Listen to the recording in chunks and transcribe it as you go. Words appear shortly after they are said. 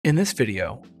In this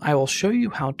video, I will show you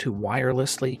how to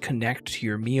wirelessly connect to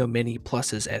your Miyoo Mini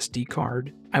Plus's SD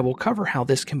card. I will cover how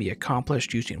this can be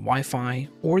accomplished using Wi-Fi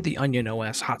or the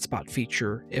OnionOS Hotspot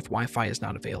feature if Wi-Fi is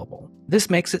not available. This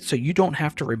makes it so you don't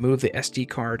have to remove the SD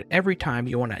card every time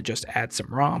you want to just add some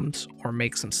ROMs or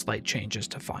make some slight changes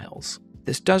to files.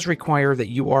 This does require that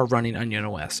you are running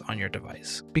OnionOS on your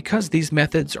device. Because these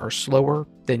methods are slower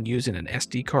than using an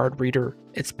SD card reader,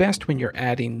 it's best when you're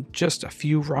adding just a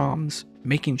few ROMs,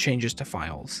 making changes to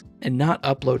files, and not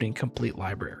uploading complete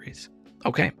libraries.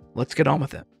 Okay, let's get on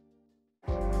with it.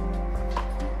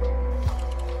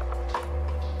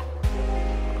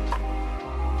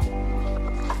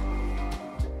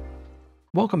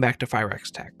 Welcome back to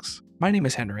Firex Techs. My name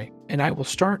is Henry, and I will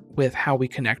start with how we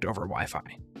connect over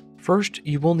Wi-Fi. First,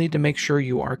 you will need to make sure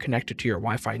you are connected to your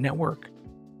Wi-Fi network.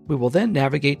 We will then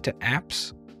navigate to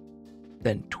Apps,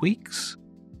 then Tweaks,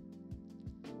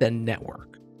 then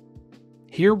Network.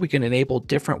 Here we can enable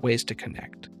different ways to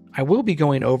connect. I will be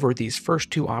going over these first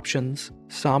two options,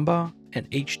 Samba and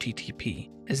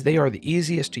HTTP, as they are the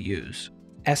easiest to use.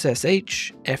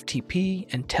 SSH,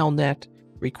 FTP, and Telnet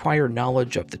require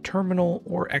knowledge of the terminal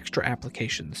or extra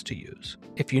applications to use.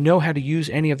 If you know how to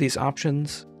use any of these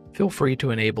options, feel free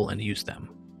to enable and use them.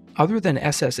 Other than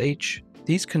SSH,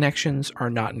 these connections are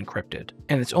not encrypted,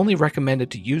 and it's only recommended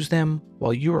to use them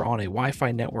while you are on a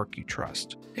Wi-Fi network you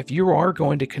trust. If you are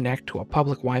going to connect to a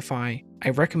public Wi-Fi, I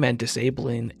recommend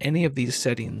disabling any of these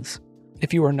settings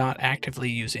if you are not actively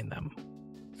using them.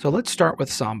 So let's start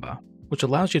with Samba, which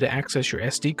allows you to access your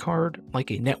SD card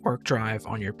like a network drive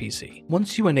on your PC.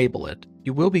 Once you enable it,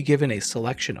 you will be given a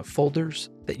selection of folders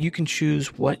that you can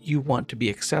choose what you want to be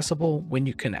accessible when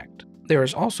you connect. There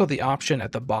is also the option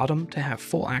at the bottom to have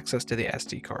full access to the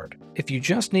SD card. If you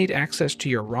just need access to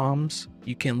your ROMs,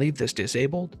 you can leave this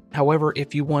disabled. However,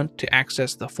 if you want to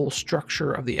access the full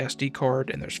structure of the SD card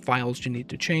and there's files you need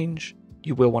to change,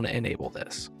 you will want to enable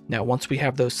this. Now, once we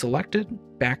have those selected,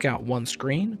 back out one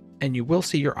screen, and you will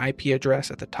see your IP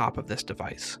address at the top of this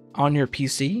device. On your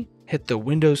PC, hit the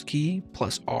Windows key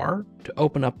plus R to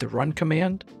open up the run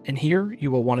command, and here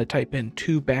you will want to type in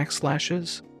 2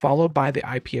 backslashes, followed by the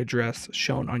IP address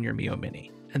shown on your Miyoo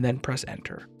Mini, and then press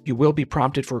enter. You will be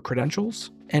prompted for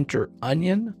credentials. Enter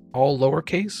onion, all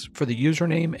lowercase, for the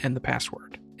username and the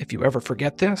password. If you ever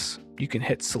forget this, you can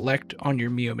hit select on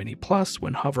your Miyoo Mini Plus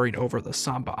when hovering over the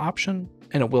Samba option,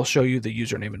 and it will show you the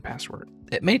username and password.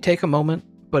 It may take a moment,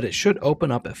 but it should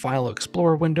open up a File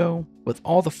Explorer window with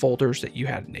all the folders that you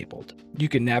had enabled. You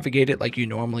can navigate it like you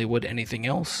normally would anything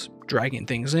else, dragging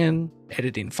things in,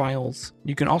 editing files.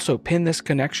 You can also pin this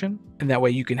connection, and that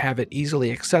way you can have it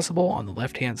easily accessible on the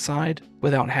left-hand side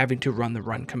without having to run the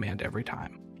run command every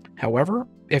time. However,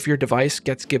 if your device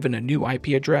gets given a new IP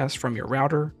address from your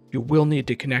router, you will need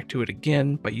to connect to it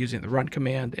again by using the run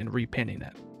command and repinning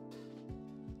it.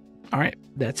 Alright,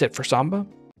 that's it for Samba.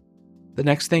 The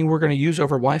next thing we're going to use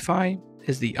over Wi-Fi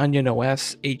is the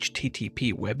OnionOS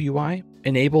HTTP Web UI.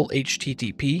 Enable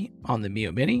HTTP on the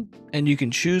Miyoo Mini, and you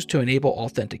can choose to enable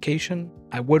authentication.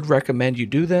 I would recommend you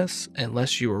do this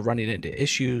unless you are running into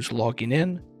issues logging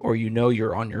in or you know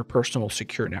you're on your personal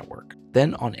secure network.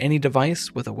 Then on any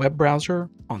device with a web browser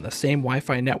on the same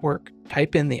Wi-Fi network,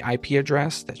 type in the IP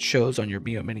address that shows on your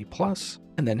Miyoo Mini Plus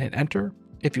and then hit enter.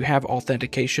 If you have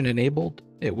authentication enabled,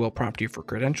 it will prompt you for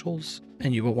credentials,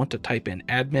 and you will want to type in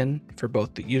admin for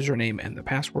both the username and the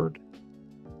password.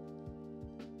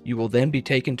 You will then be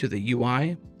taken to the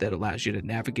UI that allows you to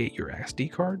navigate your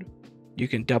SD card. You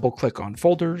can double click on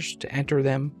folders to enter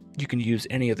them. You can use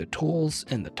any of the tools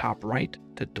in the top right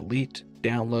to delete,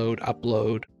 download,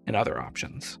 upload, and other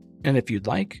options. And if you'd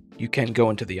like, you can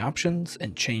go into the options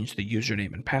and change the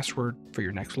username and password for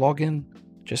your next login.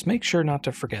 Just make sure not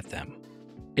to forget them.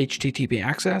 HTTP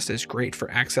access is great for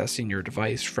accessing your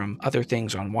device from other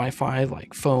things on Wi-Fi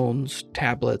like phones,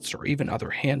 tablets, or even other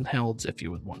handhelds if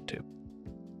you would want to.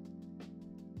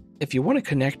 If you want to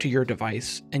connect to your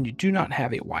device and you do not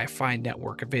have a Wi-Fi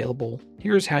network available,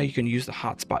 here's how you can use the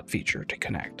hotspot feature to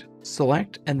connect.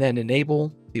 Select and then enable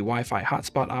the Wi-Fi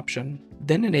hotspot option,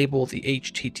 then enable the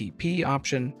HTTP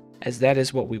option, as that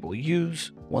is what we will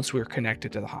use once we're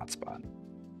connected to the hotspot.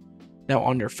 Now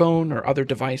on your phone or other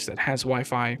device that has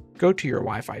Wi-Fi, go to your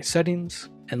Wi-Fi settings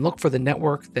and look for the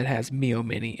network that has Miyoo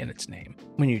Mini in its name.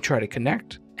 When you try to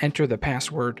connect, enter the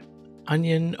password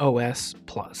OnionOS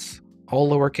Plus, all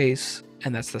lowercase,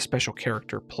 and that's the special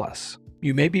character plus.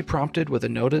 You may be prompted with a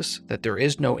notice that there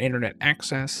is no internet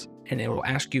access, and it will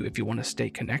ask you if you want to stay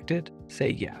connected. Say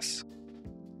yes.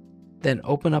 Then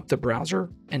open up the browser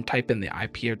and type in the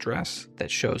IP address that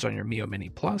shows on your Miyoo Mini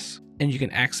Plus, and you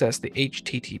can access the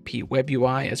HTTP Web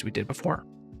UI as we did before.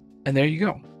 And there you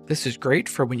go. This is great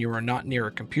for when you are not near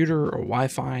a computer or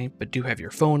Wi-Fi, but do have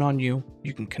your phone on you.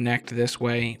 You can connect this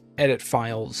way, edit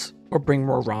files, or bring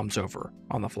more ROMs over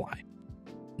on the fly.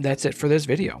 That's it for this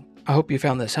video. I hope you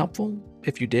found this helpful.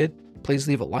 If you did, please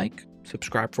leave a like,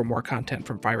 subscribe for more content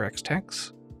from Firex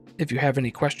Techs. If you have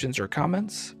any questions or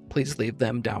comments, please leave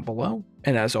them down below.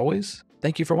 And as always,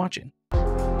 thank you for watching.